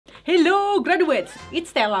Hello graduates,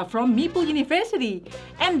 it's Stella from Meeple University,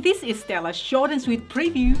 and this is Stella's short and sweet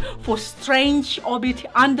preview for Strange Orbit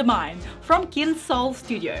Undermine from Kinsoul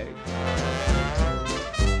Studio.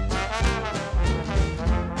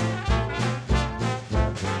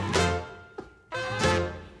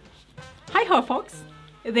 Hi-ho folks,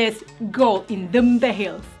 there's gold in them the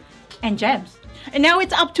hills and gems, and now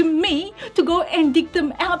it's up to me to go and dig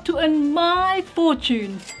them out to earn my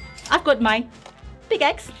fortune. I've got my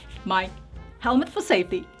pickaxe, my helmet for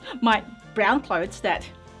safety, my brown clothes that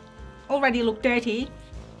already look dirty.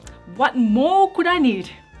 What more could I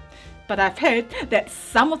need? But I've heard that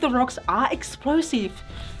some of the rocks are explosive.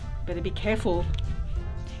 Better be careful.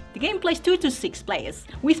 The game plays 2 to 6 players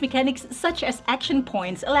with mechanics such as action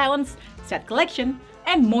points, allowance, set collection,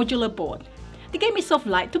 and modular board. The game is of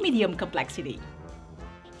light to medium complexity.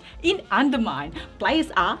 In Undermine,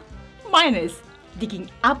 players are miners,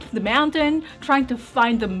 digging up the mountain, trying to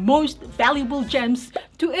find the most valuable gems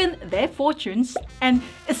to earn their fortunes and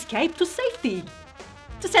escape to safety.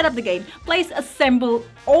 To set up the game, players assemble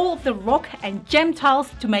all of the rock and gem tiles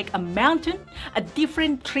to make a mountain, a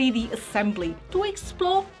different 3D assembly to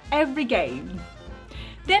explore every game.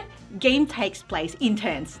 Then, game takes place in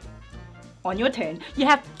turns. On your turn, you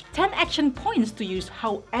have 10 action points to use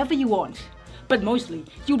however you want, but mostly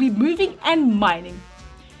you'll be moving and mining.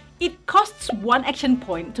 It costs 1 action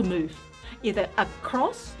point to move, either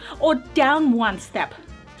across or down 1 step,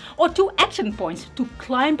 or 2 action points to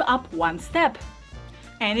climb up 1 step.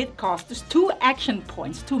 And it costs 2 action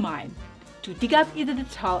points to mine, to dig up either the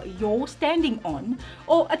tile you're standing on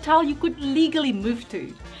or a tile you could legally move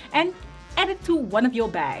to, and add it to one of your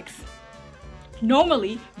bags.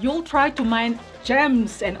 Normally, you'll try to mine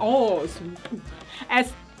gems and ores,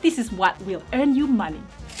 as this is what will earn you money.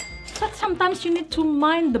 But sometimes you need to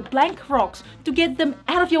mine the blank rocks to get them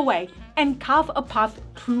out of your way and carve a path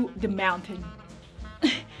through the mountain.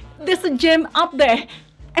 There's a gem up there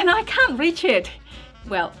and I can't reach it.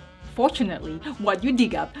 Well, fortunately, what you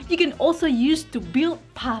dig up, you can also use to build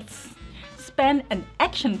paths. Spend an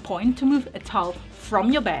action point to move a tile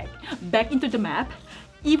from your bag back into the map,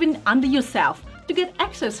 even under yourself, to get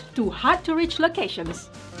access to hard-to-reach locations.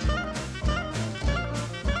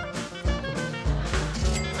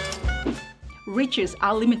 Riches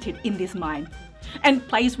are limited in this mine, and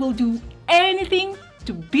players will do anything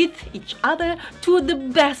to beat each other to the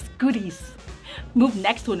best goodies. Move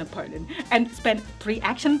next to an opponent and spend 3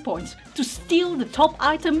 action points to steal the top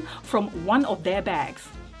item from one of their bags.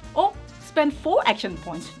 Or spend 4 action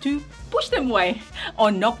points to push them away or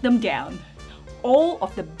knock them down. All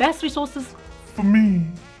of the best resources for me.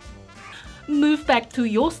 Move back to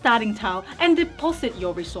your starting tile and deposit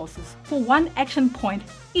your resources for 1 action point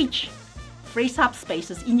each. Frees up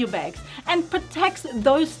spaces in your bags and protects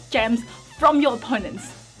those gems from your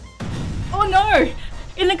opponents. Oh no!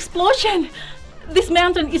 An explosion! This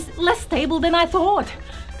mountain is less stable than I thought.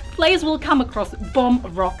 Players will come across bomb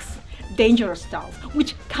rocks, dangerous tiles,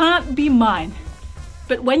 which can't be mined.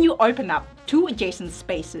 But when you open up 2 adjacent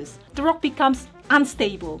spaces, the rock becomes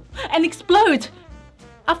unstable and explodes.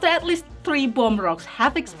 After at least 3 bomb rocks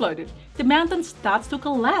have exploded, the mountain starts to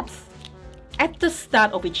collapse. At the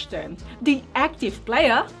start of each turn, the active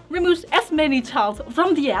player removes as many tiles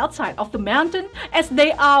from the outside of the mountain as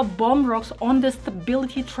there are bomb rocks on the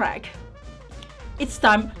stability track. It's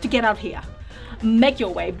time to get out here. Make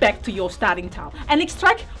your way back to your starting tile and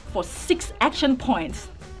extract for 6 action points.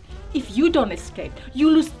 If you don't escape,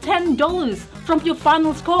 you lose $10 from your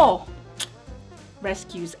final score.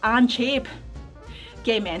 Rescues aren't cheap.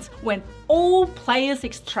 Game ends when all players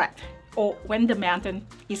extract or when the mountain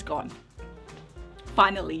is gone.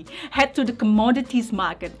 Finally, head to the commodities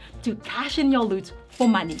market to cash in your loot for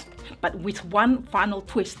money, but with one final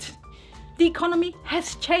twist. The economy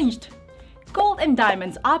has changed. Gold and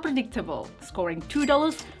diamonds are predictable, scoring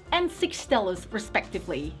 $2 and $6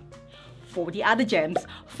 respectively. For the other gems,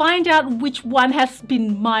 find out which one has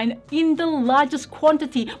been mined in the largest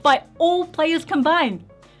quantity by all players combined.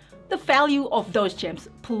 The value of those gems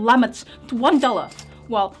plummets to $1,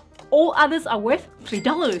 while all others are worth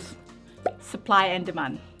 $3. Supply and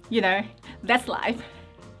demand. You know, that's life.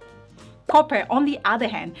 Copper, on the other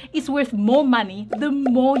hand, is worth more money the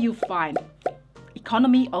more you find.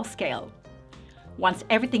 Economy of scale. Once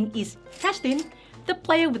everything is cashed in, the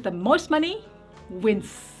player with the most money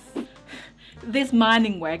wins. This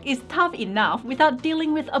mining work is tough enough without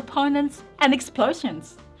dealing with opponents and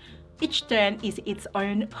explosions. Each turn is its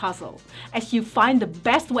own puzzle, as you find the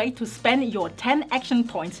best way to spend your 10 action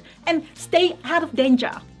points and stay out of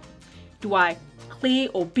danger. Do I clear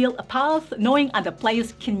or build a path knowing other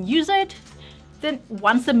players can use it? Then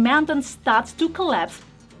once the mountain starts to collapse,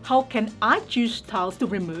 How can I choose tiles to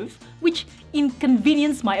remove which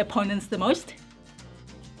inconvenience my opponents the most?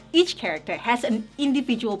 Each character has an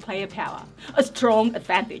individual player power, a strong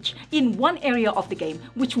advantage in one area of the game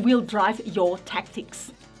which will drive your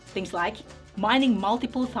tactics. Things like mining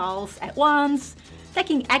multiple tiles at once,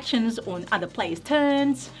 taking actions on other players'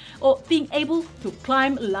 turns, or being able to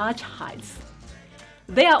climb large heights.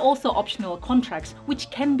 There are also optional contracts which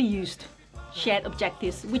can be used, shared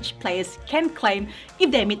objectives which players can claim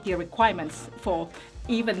if they meet their requirements for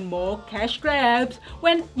even more cash grabs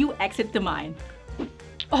when you exit the mine.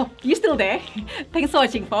 Oh, you still there? Thanks for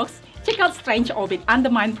watching, folks. Check out Strange Orbit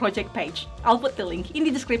Undermine project page. I'll put the link in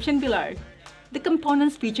the description below. The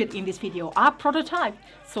components featured in this video are prototype,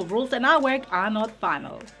 so rules and artwork are not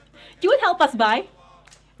final. You would help us by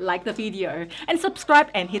like the video and subscribe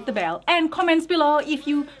and hit the bell and comments below if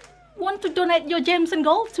you want to donate your gems and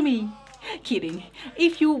gold to me. Kidding.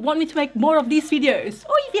 If you want me to make more of these videos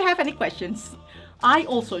or if you have any questions. I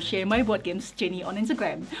also share my board games journey on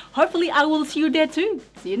Instagram. Hopefully I will see you there too.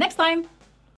 See you next time.